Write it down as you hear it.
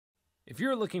If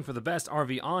you're looking for the best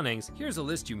RV awnings, here's a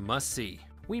list you must see.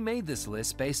 We made this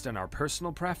list based on our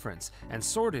personal preference and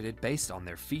sorted it based on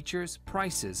their features,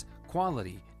 prices,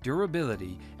 quality,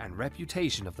 durability, and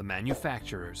reputation of the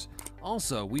manufacturers.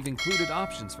 Also, we've included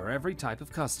options for every type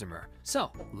of customer.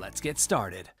 So, let's get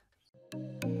started.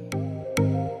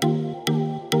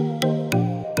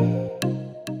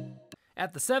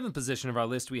 At the 7th position of our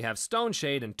list, we have Stone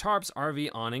Shade and Tarps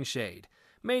RV Awning Shade.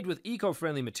 Made with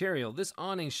eco-friendly material, this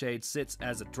awning shade sits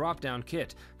as a drop-down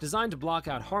kit designed to block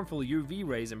out harmful UV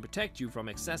rays and protect you from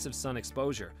excessive sun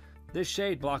exposure. This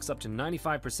shade blocks up to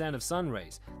 95% of sun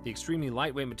rays. The extremely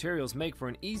lightweight materials make for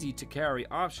an easy-to-carry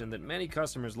option that many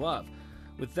customers love,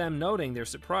 with them noting their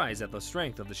surprise at the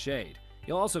strength of the shade.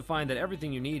 You'll also find that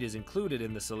everything you need is included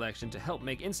in the selection to help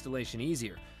make installation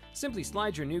easier. Simply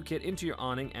slide your new kit into your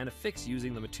awning and affix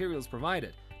using the materials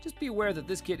provided. Just be aware that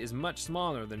this kit is much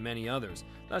smaller than many others,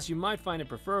 thus you might find it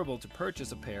preferable to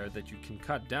purchase a pair that you can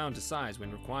cut down to size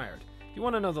when required. If you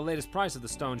want to know the latest price of the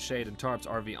Stone Shade and Tarps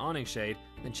RV Awning Shade,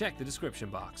 then check the description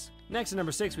box. Next at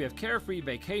number 6 we have Carefree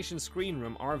Vacation Screen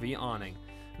Room RV Awning.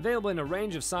 Available in a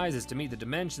range of sizes to meet the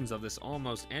dimensions of this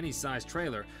almost any size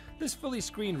trailer, this fully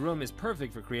screened room is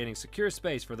perfect for creating secure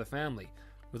space for the family.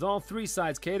 With all 3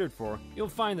 sides catered for, you'll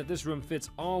find that this room fits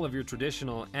all of your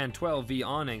traditional and 12V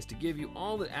awnings to give you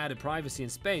all the added privacy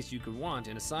and space you could want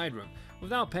in a side room,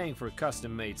 without paying for a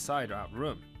custom-made side-out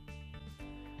room.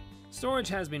 Storage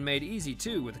has been made easy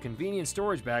too, with a convenient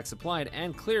storage bag supplied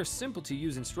and clear,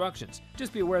 simple-to-use instructions.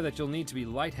 Just be aware that you'll need to be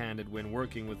light-handed when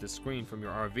working with this screen from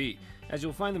your RV, as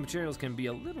you'll find the materials can be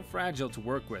a little fragile to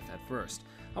work with at first.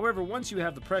 However, once you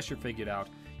have the pressure figured out,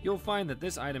 you'll find that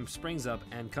this item springs up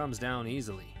and comes down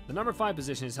easily. The number 5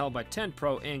 position is held by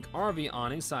Tentproinc RV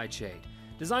Awning Side Shade.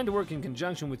 Designed to work in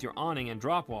conjunction with your awning and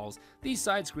drop walls, these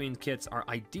side screen kits are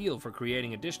ideal for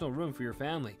creating additional room for your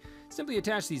family. Simply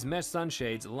attach these mesh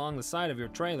sunshades along the side of your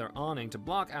trailer awning to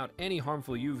block out any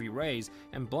harmful UV rays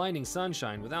and blinding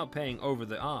sunshine without paying over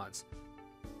the odds.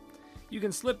 You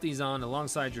can slip these on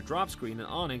alongside your drop screen and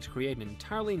awning to create an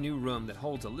entirely new room that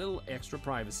holds a little extra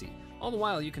privacy. All the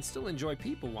while, you can still enjoy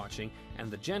people watching and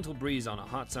the gentle breeze on a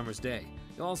hot summer's day.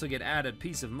 You'll also get added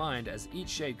peace of mind as each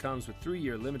shade comes with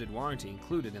 3-year limited warranty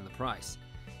included in the price.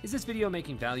 Is this video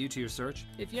making value to your search?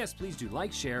 If yes, please do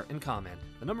like, share, and comment.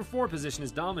 The number 4 position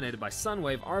is dominated by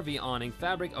SunWave RV Awning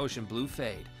Fabric Ocean Blue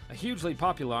Fade. A hugely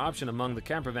popular option among the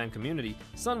campervan community,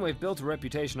 SunWave built a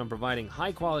reputation on providing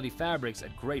high-quality fabrics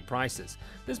at great prices.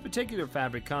 This particular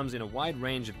fabric comes in a wide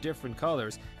range of different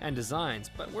colors and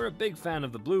designs, but we're a big fan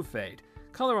of the blue fade.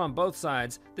 Color on both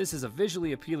sides, this is a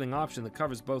visually appealing option that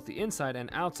covers both the inside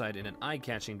and outside in an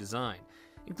eye-catching design.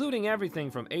 Including everything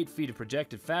from 8 feet of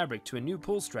projected fabric to a new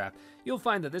pull strap, you'll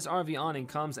find that this RV awning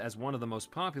comes as one of the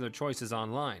most popular choices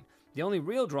online. The only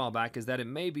real drawback is that it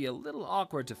may be a little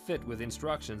awkward to fit with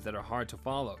instructions that are hard to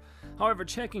follow. However,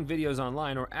 checking videos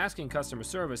online or asking customer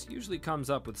service usually comes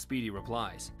up with speedy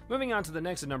replies. Moving on to the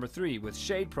next at number 3 with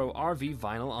Shade Pro RV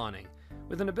Vinyl Awning.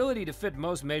 With an ability to fit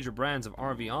most major brands of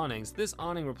RV awnings, this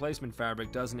awning replacement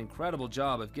fabric does an incredible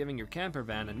job of giving your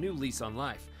campervan a new lease on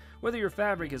life. Whether your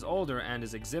fabric is older and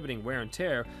is exhibiting wear and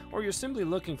tear, or you're simply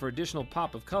looking for additional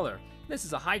pop of color, this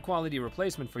is a high-quality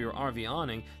replacement for your RV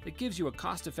awning that gives you a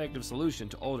cost-effective solution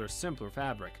to older, simpler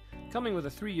fabric. Coming with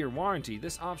a 3-year warranty,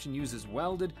 this option uses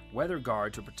welded weather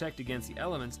guard to protect against the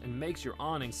elements and makes your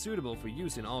awning suitable for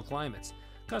use in all climates.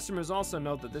 Customers also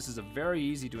note that this is a very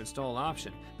easy-to-install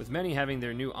option, with many having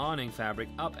their new awning fabric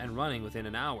up and running within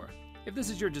an hour. If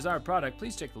this is your desired product,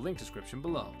 please check the link description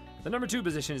below. The number 2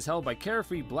 position is held by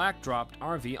Carefree Black Dropped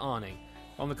RV Awning.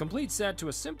 From the complete set to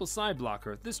a simple side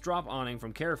blocker, this drop awning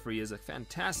from Carefree is a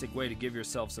fantastic way to give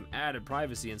yourself some added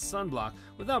privacy and sunblock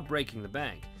without breaking the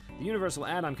bank. The universal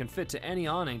add-on can fit to any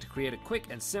awning to create a quick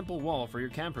and simple wall for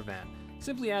your campervan.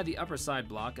 Simply add the upper side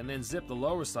block and then zip the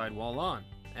lower side wall on,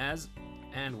 as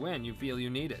and when you feel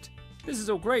you need it. This is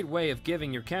a great way of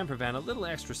giving your campervan a little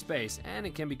extra space, and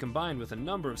it can be combined with a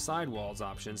number of sidewalls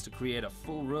options to create a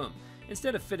full room,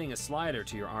 instead of fitting a slider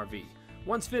to your RV.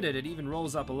 Once fitted, it even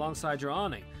rolls up alongside your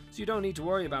awning, so you don't need to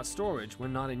worry about storage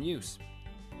when not in use.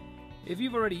 If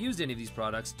you've already used any of these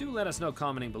products, do let us know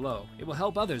commenting below. It will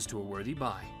help others to a worthy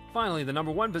buy. Finally, the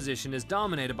number 1 position is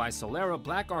dominated by Solera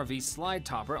Black RV Slide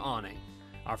Topper Awning.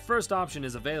 Our first option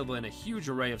is available in a huge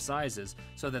array of sizes,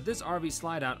 so that this RV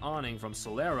slide-out awning from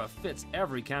Solera fits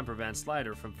every campervan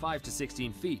slider from 5 to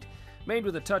 16 feet. Made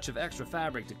with a touch of extra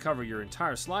fabric to cover your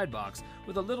entire slide box,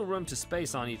 with a little room to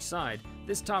space on each side,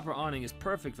 this topper awning is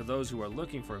perfect for those who are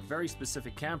looking for a very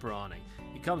specific camper awning.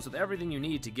 It comes with everything you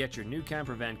need to get your new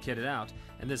campervan kitted out,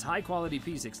 and this high-quality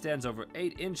piece extends over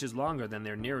 8 inches longer than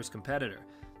their nearest competitor.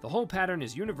 The whole pattern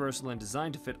is universal and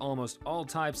designed to fit almost all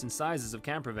types and sizes of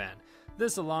campervan.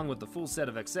 This, along with the full set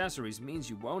of accessories, means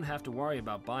you won't have to worry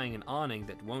about buying an awning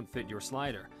that won't fit your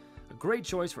slider. A great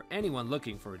choice for anyone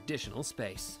looking for additional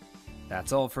space.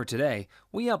 That's all for today.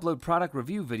 We upload product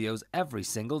review videos every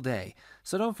single day,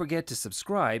 so don't forget to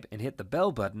subscribe and hit the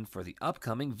bell button for the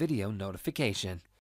upcoming video notification.